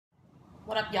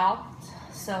What up, y'all?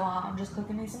 So I'm just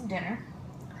cooking me some dinner.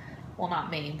 Well, not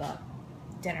me, but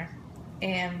dinner.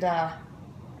 And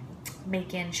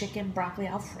making chicken broccoli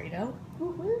Alfredo.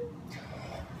 Woo-woo.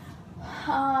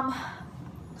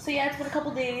 So yeah, it's been a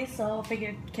couple days, so I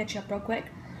figured I'd catch you up real quick.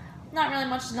 Not really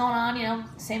much going on, you know,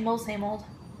 same old, same old.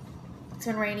 It's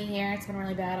been raining here. It's been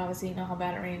really bad. Obviously, you know how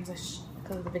bad it rains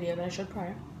because of the video that I showed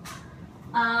prior.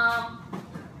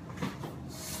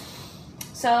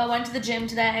 So I went to the gym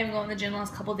today. I've been going to the gym the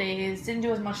last couple days. Didn't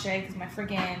do as much today because my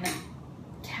friggin'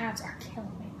 cats are killing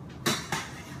me.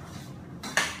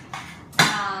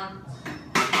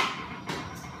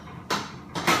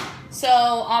 So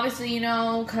obviously, you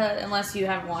know, unless you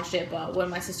haven't watched it, but when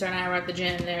my sister and I were at the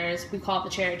gym, we call it the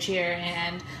chair cheer,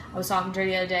 and I was talking to her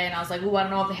the other day, and I was like, ooh, I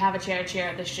don't know if they have a chair cheer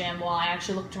at this gym. Well, I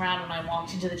actually looked around when I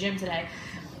walked into the gym today,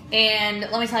 and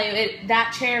let me tell you,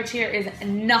 that chair cheer is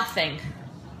nothing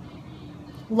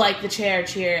like the chair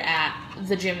cheer at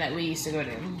the gym that we used to go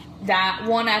to. That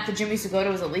one at the gym we used to go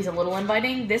to was at least a little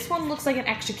inviting. This one looks like an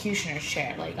executioner's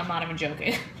chair. Like, I'm not even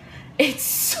joking. It's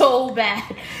so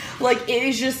bad. Like, it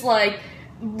is just like,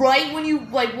 right when you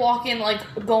like walk in, like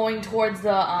going towards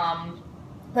the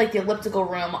like the elliptical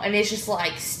room, and it's just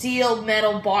like steel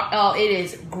metal bar. Oh, it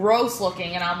is gross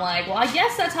looking, and I'm like, well, I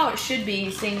guess that's how it should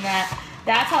be, seeing that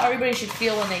that's how everybody should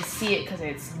feel when they see it, because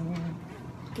it's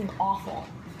fucking awful.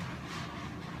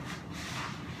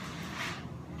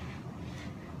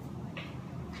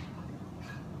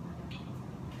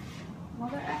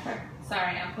 Mother effer.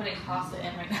 Sorry, I'm putting pasta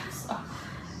in right now, so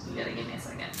you gotta give me a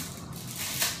second.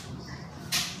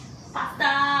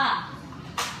 Pasta!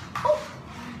 Oh!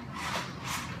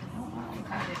 It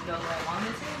kind of didn't go where I wanted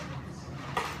it to.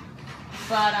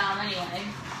 But, anyway.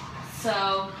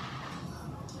 So,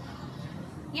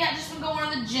 yeah, just been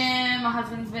going to the gym. My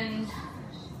husband's been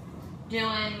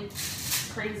doing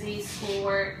crazy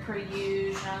schoolwork per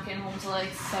usual. Not getting home till like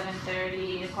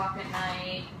 7:30, 8 o'clock at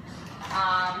night.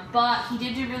 But he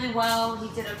did do really well. He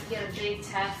had a big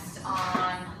test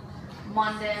on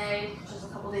Monday, which was a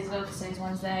couple days ago because today's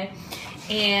Wednesday,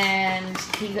 and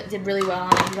he did really well.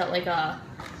 He got like a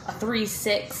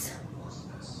 3.6,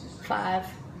 5,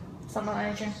 something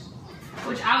like that nature,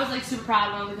 which I was like super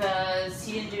proud of him because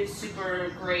he didn't do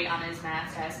super great on his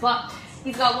math test. But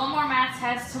he's got one more math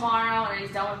test tomorrow, and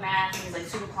he's done with math, and he's like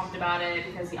super pumped about it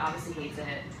because he obviously hates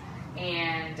it.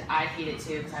 And I hate it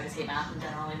too because I just hate math in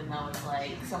general, even though it's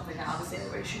like something that obviously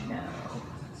everybody should know.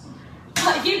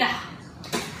 But you know.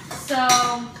 So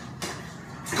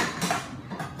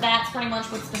that's pretty much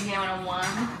what's been going on.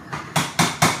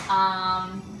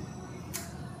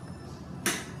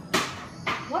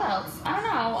 What else? I don't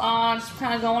know. Just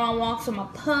kind of going on walks with my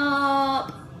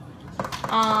pup.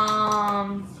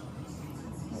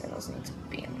 What else needs to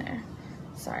be in there?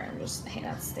 Sorry, I'm just hanging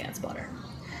out Stan's butter.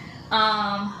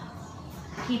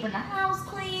 Keeping the house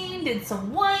clean, did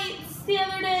some whites the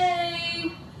other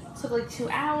day. Took like 2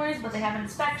 hours, but they have an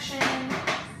inspection.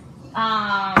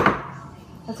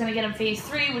 That's gonna get them phase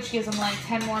 3, which gives them like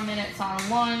 10 more minutes on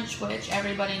lunch, which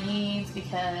everybody needs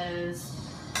because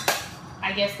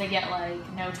I guess they get like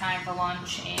no time for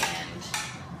lunch, and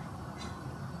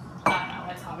I don't know,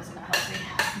 it's obviously not healthy.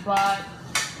 But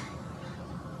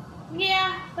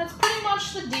yeah, that's pretty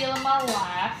much the deal in my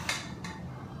life.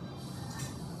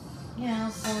 You know,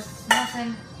 so it's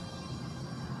nothing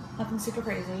super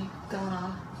crazy going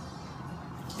on.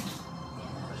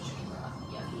 Yeah, that was chicken broth.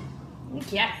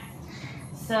 Yucky. Yeah.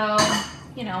 So,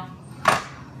 you know,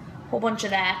 whole bunch of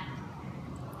that.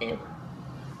 Ew.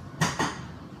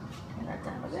 Turn that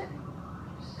down a bit.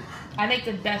 I make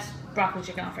the best broccoli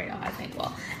chicken Alfredo, I think.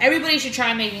 Well, everybody should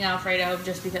try making Alfredo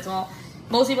just because, well,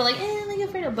 most people are like, I like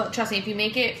Alfredo. But trust me, if you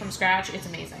make it from scratch, it's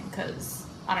amazing because,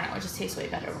 I don't know, it just tastes way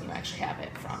better when you actually have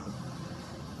it from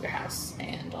your house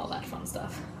and all that fun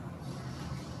stuff.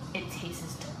 It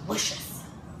tastes delicious.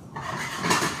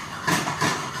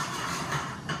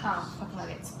 Oh, fuck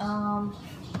nuggets.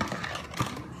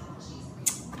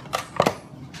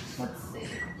 Let's see.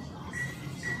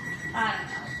 I don't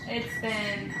know. It's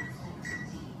been...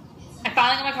 I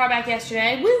finally got my car back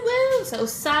yesterday. Woo woo! So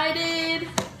excited.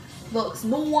 Looks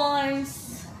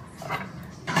nice.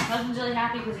 My husband's really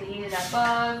happy because he hated that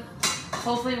bug.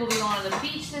 Hopefully we'll be going to the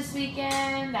beach this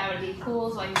weekend. That would be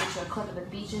cool, so I can get you a clip of the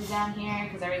beaches down here,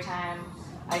 because every time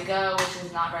I go, which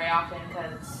is not very often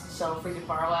because it's so freaking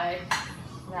far away,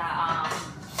 that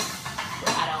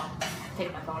I don't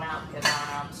take my phone out because I don't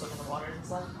know, I'm swimming in the waters and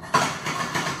stuff.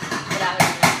 But that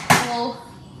would be cool.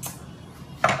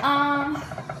 I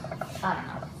don't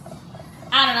know.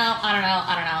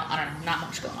 Not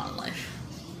much going on in life.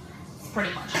 It's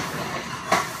pretty much every day.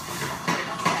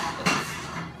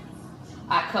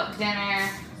 I cook cook dinner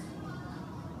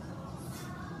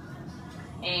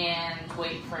and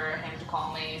wait for him to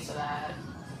call me so that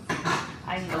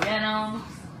I can go get him.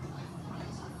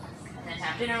 And then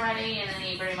have dinner ready, and then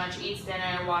he pretty much eats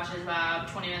dinner, watches about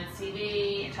 20 minutes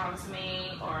TV, and talks to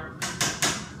me, or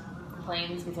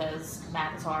complains because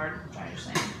math is hard, which I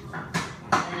understand.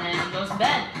 And then goes to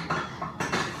bed.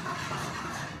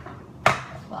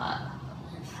 But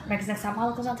America's Next Top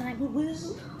Model comes on tonight. Woo woo!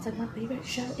 It's like my favorite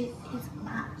show. It is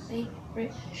my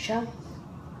favorite show.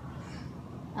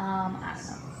 I don't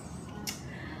know.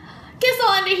 Guess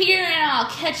I'll end it here, and I'll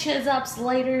catch his ups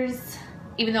laters.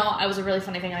 Even though it was a really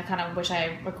funny thing, I kind of wish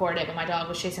I recorded it, but my dog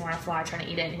was chasing around a fly trying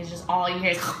to eat it, and he's just, all you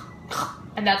hear is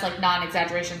and that's like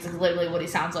non-exaggeration. It's literally what he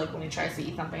sounds like when he tries to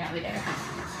eat something out of the air.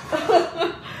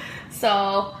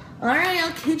 So, alright,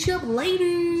 I'll catch you up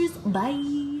later.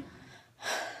 Bye.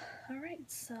 Alright,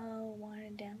 so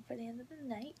winding down for the end of the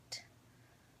night.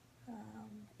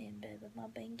 In bed with my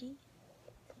bangy.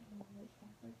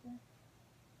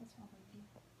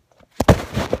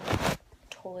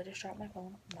 Totally just dropped my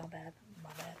phone. My bad.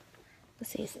 Let's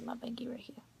see, it's in my bangy right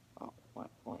here. Oh, wait.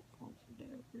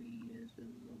 There he is, a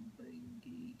little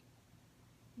bangy.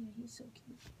 Yeah, he's so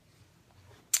cute.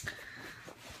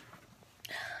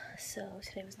 So,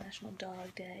 today was National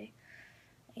Dog Day.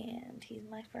 And he's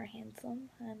my fur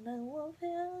handsome. And I love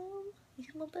him.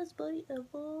 He's my best buddy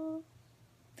ever.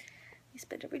 We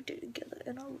spend every day together,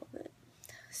 and I love it.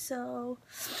 So,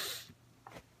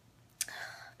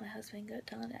 my husband got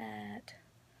done at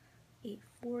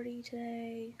 8:40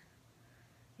 today,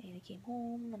 and he came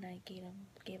home, and I gave him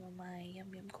my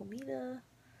yum comida,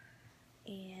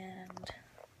 and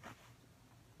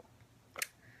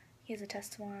he has a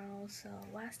test tomorrow, so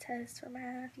last test for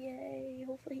math, yay,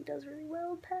 hopefully he does really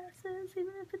well, passes,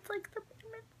 even if it's like the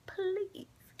minimum, please,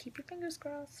 keep your fingers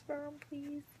crossed for him,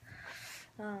 please.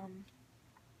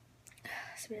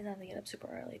 So he doesn't have to get up super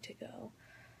early to go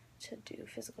to do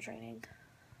physical training,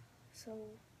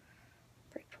 so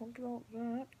pretty pumped about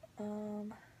that. I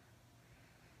don't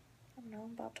know,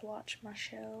 I'm about to watch my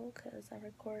show because I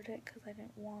recorded it because I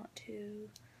didn't want to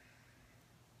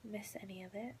miss any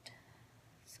of it.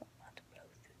 So I'm about to blow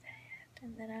through that.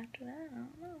 And then after that, I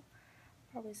don't know,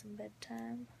 probably some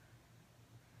bedtime,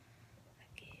 I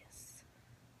guess.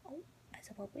 Oh, as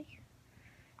a puppy.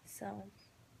 So,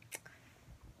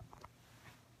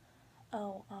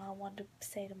 I wanted to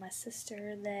say to my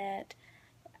sister that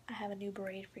I have a new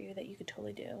braid for you that you could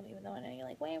totally do, even though I know you're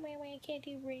like, wait, I can't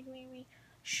do braid,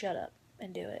 Shut up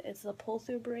and do it. It's a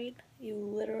pull-through braid. You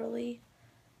literally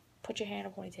put your hair in a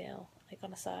ponytail, like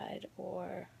on the side,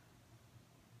 or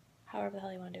however the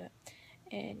hell you want to do it.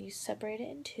 And you separate it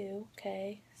in two,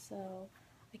 okay? So,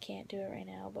 I can't do it right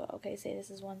now, but okay, say this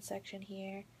is one section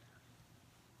here.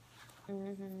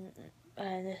 And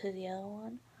this is the other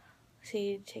one. So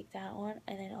you take that one,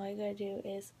 and then all you gotta do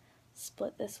is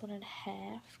split this one in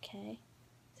half, okay?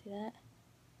 See that?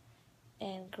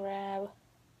 And grab,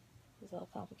 this is all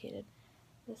complicated,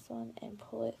 this one and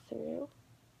pull it through,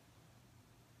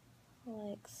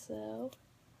 like so.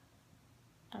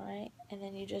 Alright, and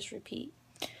then you just repeat.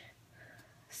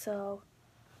 So,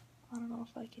 I don't know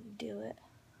if I can do it,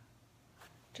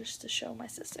 just to show my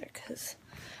sister, because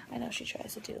I know she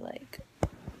tries to do, like,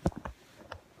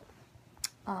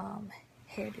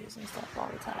 hairdos and stuff all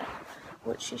the time,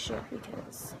 which she should,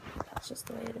 because that's just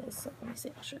the way it is. So let me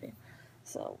see, I'll show you.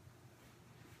 So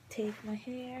take my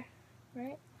hair,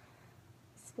 right,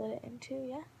 split it in two,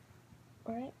 yeah,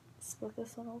 right, split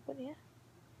this one open, yeah,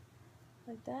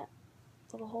 like that,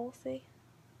 little hole, see,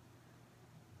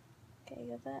 okay,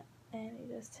 you got that, and you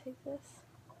just take this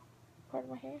part of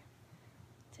my hair,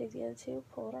 take the other two,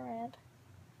 pull it around,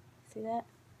 see that,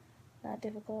 not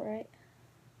difficult, right?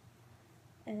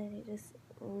 And then you just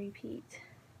repeat.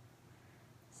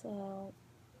 So,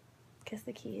 I guess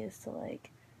the key is to,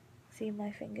 like, see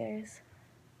my fingers,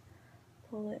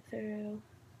 pull it through.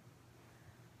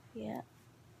 Yeah,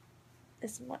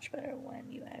 it's much better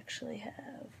when you actually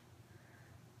have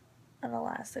an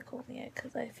elastic holding it,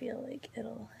 because I feel like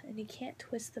it'll, and you can't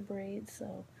twist the braid,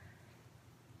 so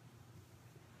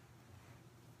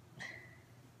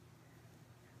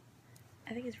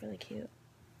I think it's really cute.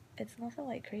 It's nothing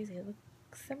like crazy. It looks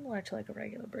similar to like a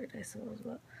regular braid, I suppose,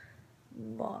 but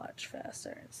much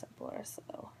faster and simpler.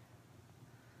 So,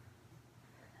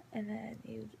 and then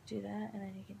you do that, and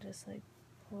then you can just like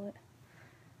pull it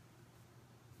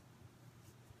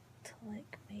to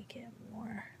like make it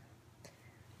more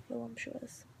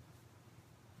voluptuous.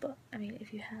 But I mean,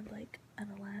 if you had like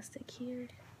an elastic here,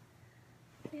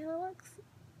 you know, it looks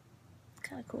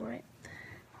kind of cool, right?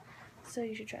 So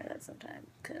you should try that sometime,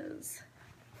 because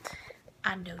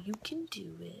I know you can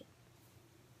do it.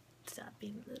 Stop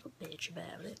being a little bitch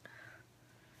about it.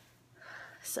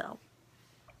 So,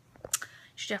 you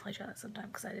should definitely try that sometime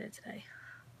because I did it today.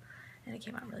 And it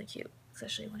came out really cute.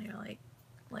 Especially when you're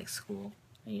like school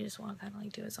and you just want to kind of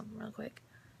like do it something real quick.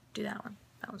 Do that one.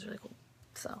 That one's really cool.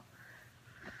 So,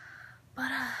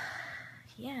 but,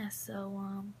 yeah,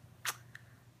 so,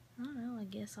 I don't know, I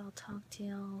guess I'll talk to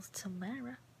y'all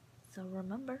tomorrow. So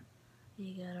remember,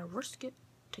 you gotta risk it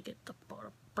to get the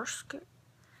brisket.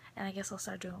 And I guess I'll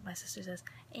start doing what my sister says.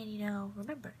 And you know,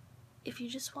 remember, if you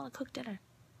just want to cook dinner,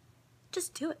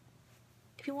 just do it.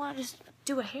 If you want to just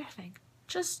do a hair thing,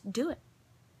 just do it.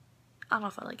 I don't know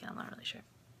if I like it, I'm not really sure.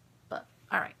 But,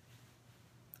 alright.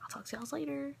 I'll talk to y'all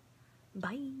later.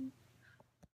 Bye.